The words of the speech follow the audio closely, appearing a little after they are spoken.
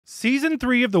Season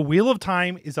 3 of The Wheel of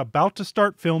Time is about to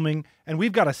start filming, and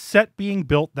we've got a set being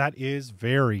built that is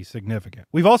very significant.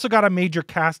 We've also got a major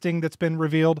casting that's been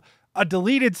revealed, a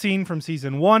deleted scene from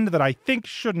Season 1 that I think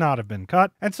should not have been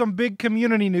cut, and some big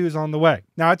community news on the way.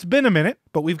 Now, it's been a minute,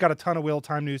 but we've got a ton of Wheel of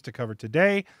Time news to cover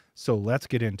today, so let's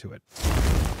get into it.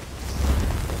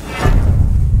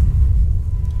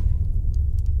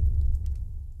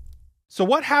 So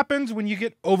what happens when you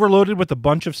get overloaded with a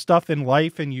bunch of stuff in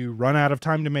life and you run out of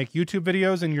time to make YouTube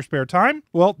videos in your spare time?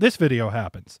 Well, this video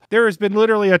happens. There has been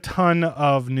literally a ton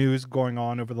of news going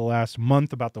on over the last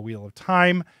month about the Wheel of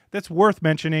Time that's worth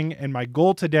mentioning, and my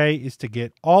goal today is to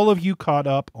get all of you caught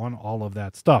up on all of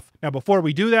that stuff. Now, before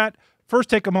we do that, first,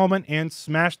 take a moment and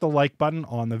smash the like button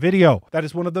on the video. That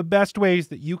is one of the best ways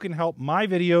that you can help my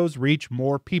videos reach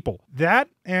more people. That,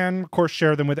 and of course,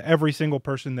 share them with every single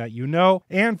person that you know,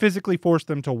 and physically force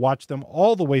them to watch them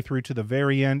all the way through to the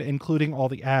very end, including all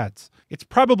the ads. It's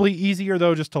probably easier,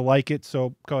 though, just to like it,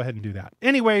 so go ahead and do that.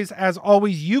 Anyways, as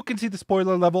always, you can see the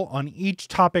spoiler level on each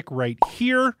topic right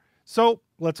here. So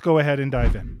let's go ahead and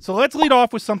dive in. So let's lead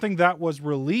off with something that was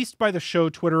released by the show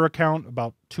Twitter account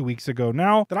about 2 weeks ago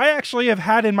now, that I actually have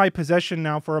had in my possession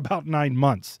now for about 9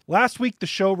 months. Last week, the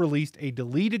show released a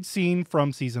deleted scene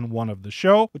from Season 1 of the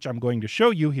show, which I'm going to show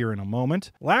you here in a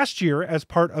moment. Last year, as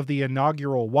part of the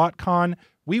inaugural WatCon,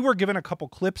 we were given a couple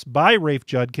clips by Rafe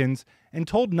Judkins and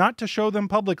told not to show them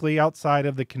publicly outside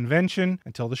of the convention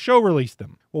until the show released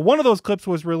them. Well, one of those clips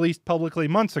was released publicly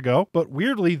months ago, but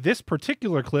weirdly, this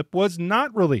particular clip was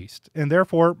not released, and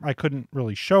therefore I couldn't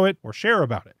really show it or share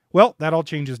about it. Well, that all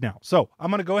changes now. So I'm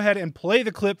going to go ahead and play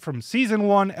the clip from Season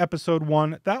 1, Episode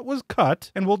 1 that was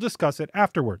cut, and we'll discuss it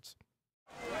afterwards.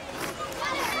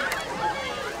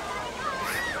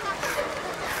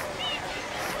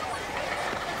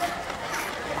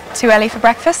 Too early for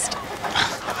breakfast?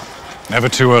 Never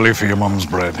too early for your mum's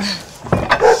bread.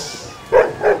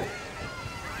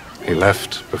 He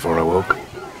left before I woke.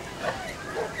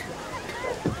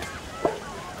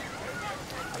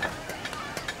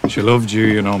 She loved you,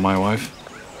 you know, my wife.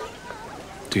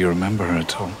 Do you remember her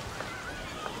at all?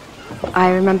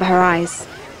 I remember her eyes.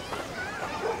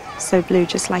 So blue,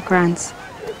 just like Rand's.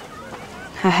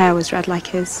 Her hair was red like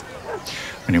his.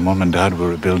 When your mum and dad were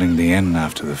rebuilding the inn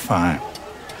after the fire,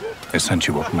 they sent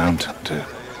you up mountain to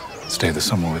stay the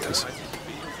summer with us.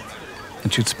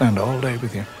 And she'd spend all day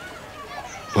with you,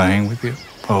 playing with you,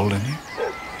 holding you,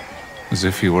 as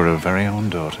if you were her very own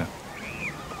daughter.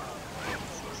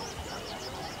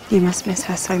 You must miss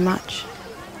her so much.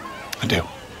 I do.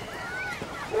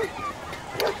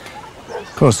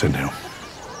 Of course I do.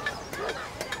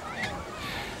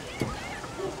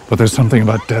 But there's something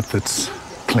about death that's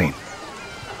clean,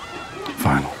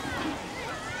 final.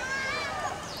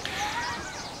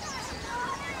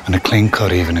 And a clean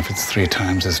cut, even if it's 3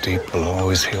 times as deep, will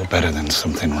always heal better than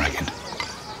something ragged.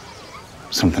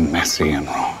 Something messy and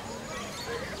raw.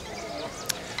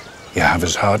 You have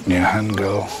his heart in your hand,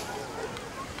 girl.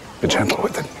 Be gentle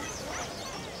with it.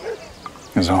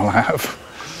 Is all I have.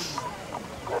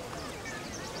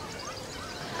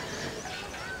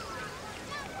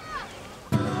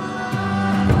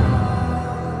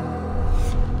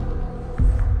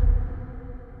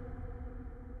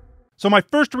 So my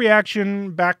first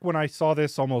reaction back when I saw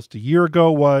this almost a year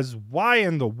ago was, why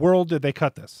in the world did they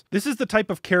cut this? This is the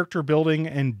type of character building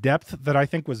and depth that I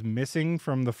think was missing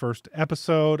from the first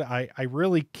episode. I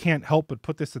really can't help but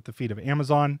put this at the feet of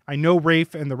Amazon. I know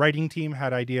Rafe and the writing team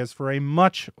had ideas for a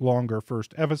much longer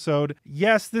first episode.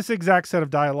 Yes, this exact set of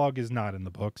dialogue is not in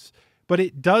the books, but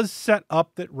it does set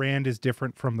up that Rand is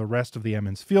different from the rest of the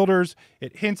Emond's Fielders.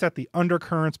 It hints at the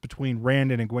undercurrents between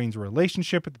Rand and Egwene's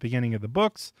relationship at the beginning of the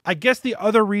books. I guess the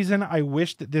other reason I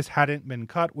wish that this hadn't been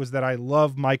cut was that I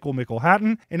love Michael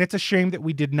Mickelhatton, and it's a shame that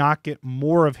we did not get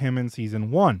more of him in Season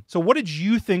 1. So what did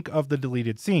you think of the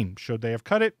deleted scene? Should they have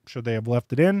cut it? Should they have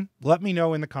left it in? Let me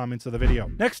know in the comments of the video.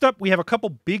 Next up, we have a couple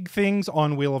big things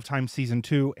on Wheel of Time Season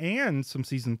 2 and some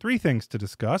Season 3 things to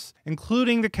discuss,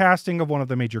 including the casting of one of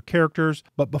the major characters.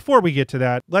 But before we get to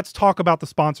that, let's talk about the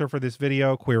sponsor for this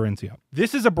video, Queerencia.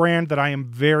 This is a brand that I am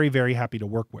very, very happy to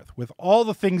work with all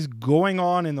the things going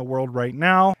on in the world right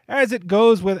now, as it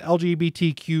goes with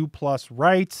LGBTQ+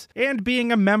 rights, and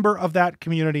being a member of that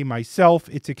community myself,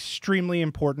 it's extremely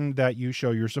important that you show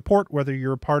your support, whether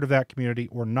you're a part of that community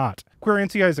or not.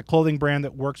 Queerencia is a clothing brand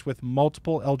that works with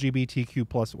multiple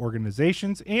LGBTQ+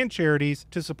 organizations and charities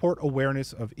to support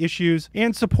awareness of issues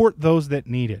and support those that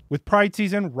need it. With Pride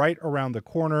season right around the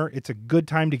corner, it's a good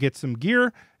time to get some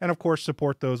gear and of course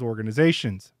support those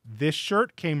organizations. This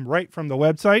shirt came right from the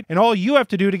website, and all you have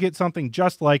to do to get something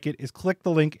just like it is click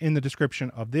the link in the description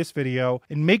of this video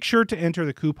and make sure to enter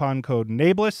the coupon code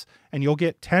Nae'Blis, and you'll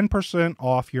get 10%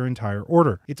 off your entire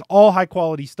order. It's all high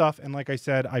quality stuff, and like I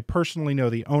said, I personally know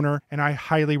the owner and I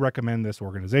highly recommend this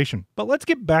organization. But let's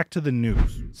get back to the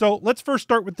news. So let's first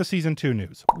start with the season 2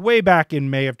 news. Way back in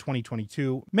May of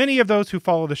 2022, many of those who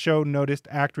follow the show noticed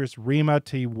actress Rima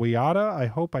Tiwiata, I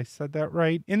hope I said that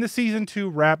right, in the season 2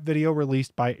 rap video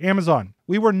released by Amazon.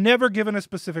 We were never given a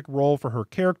specific role for her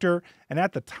character, and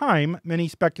at the time, many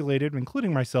speculated,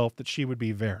 including myself, that she would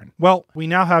be Varen. Well, we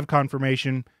now have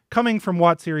confirmation, coming from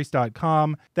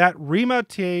WhatSeries.com, that Rima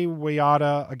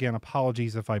Tiwiata, again,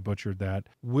 apologies if I butchered that,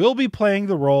 will be playing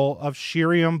the role of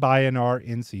Shiriam Bayanar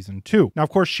in Season 2. Now, of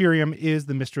course, Shiriam is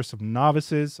the Mistress of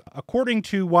Novices. According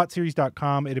to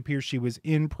WhatSeries.com, it appears she was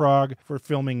in Prague for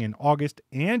filming in August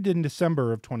and in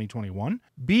December of 2021.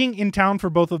 Being in town for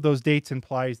both of those dates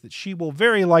implies that she will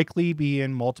very likely be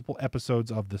in multiple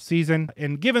episodes of the season,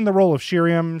 and given the role of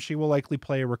Shiriam, she will likely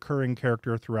play a recurring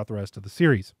character throughout the rest of the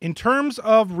series. In terms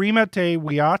of Rima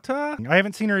Tiwiata, I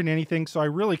haven't seen her in anything, so I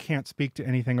really can't speak to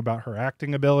anything about her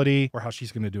acting ability or how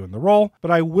she's going to do in the role,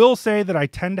 but I will say that I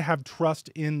tend to have trust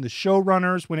in the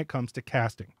showrunners when it comes to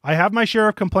casting. I have my share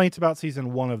of complaints about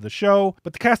season 1 of the show,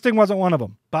 but the casting wasn't one of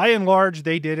them. By and large,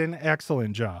 they did an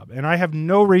excellent job, and I have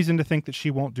no reason to think that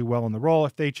she won't do well in the role.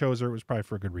 If they chose her, it was probably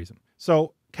for a good reason.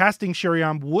 So casting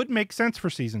Shiriam would make sense for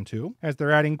Season 2, as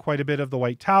they're adding quite a bit of the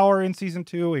White Tower in Season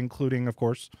 2, including, of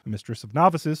course, the Mistress of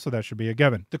Novices, so that should be a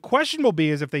given. The question will be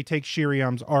is if they take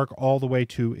Shiriam's arc all the way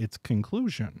to its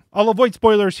conclusion. I'll avoid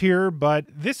spoilers here, but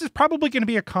this is probably going to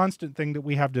be a constant thing that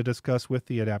we have to discuss with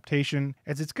the adaptation,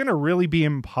 as it's going to really be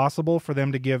impossible for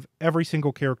them to give every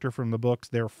single character from the books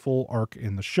their full arc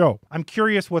in the show. I'm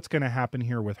curious what's going to happen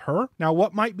here with her. Now,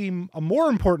 what might be a more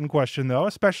important question, though,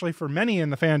 especially for many in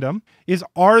the fandom, is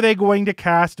are they going to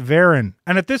cast Varen?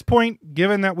 And at this point,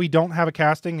 given that we don't have a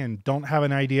casting and don't have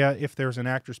an idea if there's an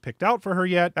actress picked out for her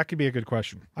yet, that could be a good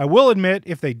question. I will admit,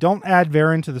 if they don't add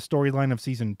Varen to the storyline of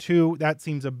Season 2, that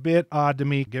seems a bit odd to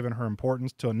me, given her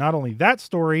importance to not only that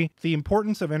story, the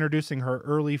importance of introducing her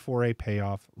early for a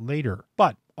payoff later.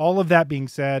 But all of that being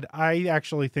said, I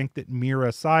actually think that Mira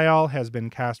Sayal has been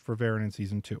cast for Varen in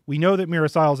Season 2. We know that Mira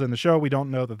Sayal's in the show. We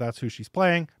don't know that that's who she's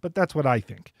playing, but that's what I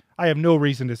think. I have no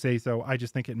reason to say so. I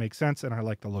just think it makes sense, and I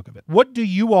like the look of it. What do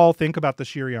you all think about the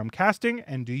Shiriam casting,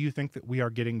 and do you think that we are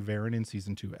getting Varen in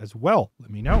Season 2 as well? Let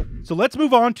me know. So let's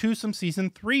move on to some Season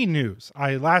 3 news.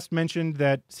 I last mentioned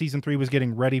that Season 3 was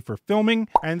getting ready for filming,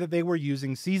 and that they were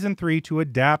using Season 3 to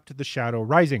adapt The Shadow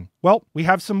Rising. Well, we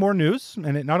have some more news,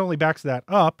 and it not only backs that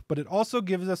up, but it also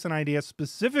gives us an idea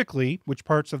specifically which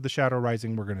parts of The Shadow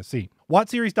Rising we're going to see.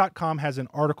 WhatSeries.com has an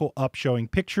article up showing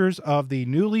pictures of the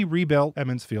newly rebuilt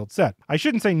Emond's Field set. I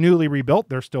shouldn't say newly rebuilt,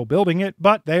 they're still building it,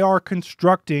 but they are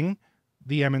constructing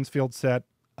the Emond's Field set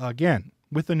again,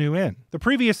 with a new inn. The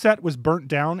previous set was burnt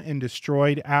down and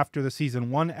destroyed after the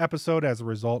Season 1 episode as a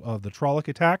result of the Trolloc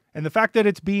attack, and the fact that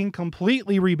it's being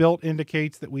completely rebuilt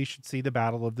indicates that we should see the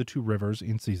Battle of the Two Rivers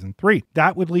in Season 3.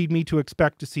 That would lead me to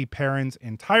expect to see Perrin's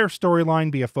entire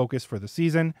storyline be a focus for the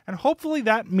season, and hopefully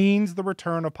that means the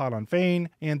return of Padan Fain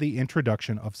and the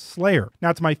introduction of Slayer.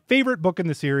 Now, it's my favorite book in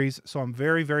the series, so I'm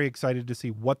very, very excited to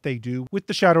see what they do with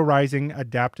The Shadow Rising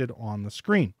adapted on the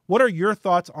screen. What are your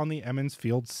thoughts on the Emond's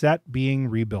Field set being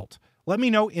rebuilt? Let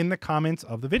me know in the comments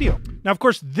of the video. Now, of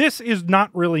course, this is not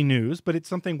really news, but it's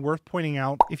something worth pointing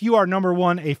out. If you are, number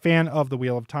one, a fan of The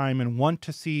Wheel of Time and want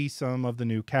to see some of the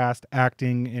new cast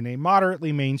acting in a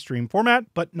moderately mainstream format,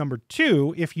 but number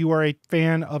two, if you are a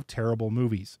fan of terrible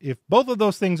movies. If both of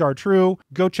those things are true,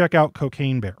 go check out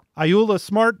Cocaine Bear. Ayoola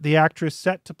Smart, the actress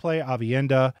set to play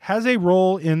Aviendha, has a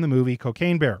role in the movie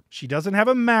Cocaine Bear. She doesn't have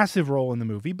a massive role in the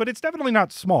movie, but it's definitely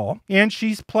not small, and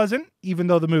she's pleasant, even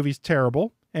though the movie's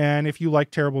terrible. And if you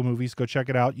like terrible movies, go check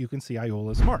it out. You can see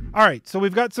Ayoola Smart. All right, so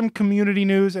we've got some community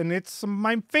news, and it's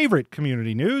my favorite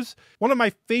community news. One of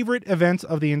my favorite events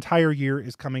of the entire year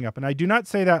is coming up, and I do not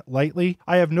say that lightly.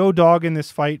 I have no dog in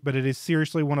this fight, but it is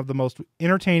seriously one of the most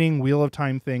entertaining Wheel of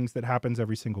Time things that happens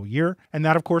every single year. And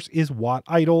that, of course, is What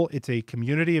Idol. It's a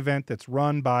community event that's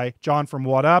run by John from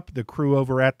What Up, the crew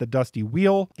over at the Dusty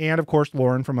Wheel, and, of course,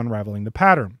 Lauren from Unraveling the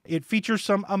Pattern. It features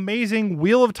some amazing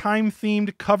Wheel of Time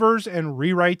themed covers and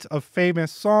rewrites of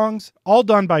famous songs, all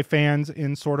done by fans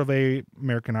in sort of a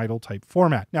American Idol type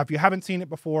format. Now, if you haven't seen it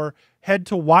before, head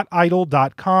to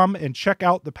whatidol.com and check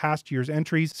out the past year's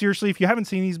entries. Seriously, if you haven't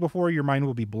seen these before, your mind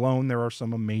will be blown. There are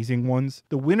some amazing ones.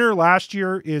 The winner last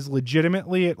year is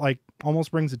legitimately at like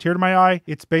almost brings a tear to my eye.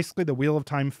 It's basically the Wheel of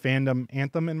Time fandom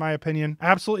anthem, in my opinion.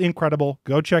 Absolutely incredible.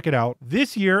 Go check it out.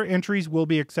 This year, entries will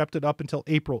be accepted up until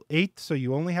April 8th, so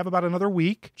you only have about another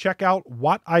week. Check out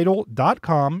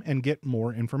whatidol.com and get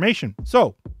more information.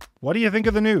 So, what do you think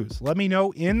of the news? Let me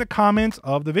know in the comments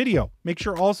of the video. Make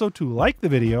sure also to like the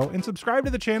video and subscribe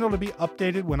to the channel to be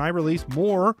updated when I release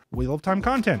more Wheel of Time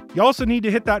content. You also need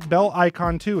to hit that bell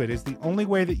icon too. It is the only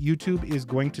way that YouTube is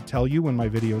going to tell you when my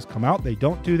videos come out. They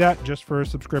don't do that just for a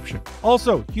subscription.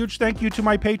 Also, huge thank you to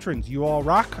my patrons. You all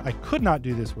rock. I could not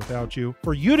do this without you.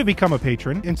 For you to become a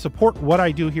patron and support what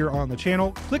I do here on the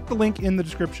channel, click the link in the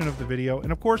description of the video.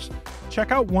 And of course,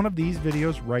 check out one of these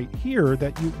videos right here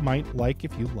that you might like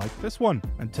if you like this one.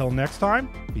 Until next time,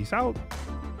 peace out.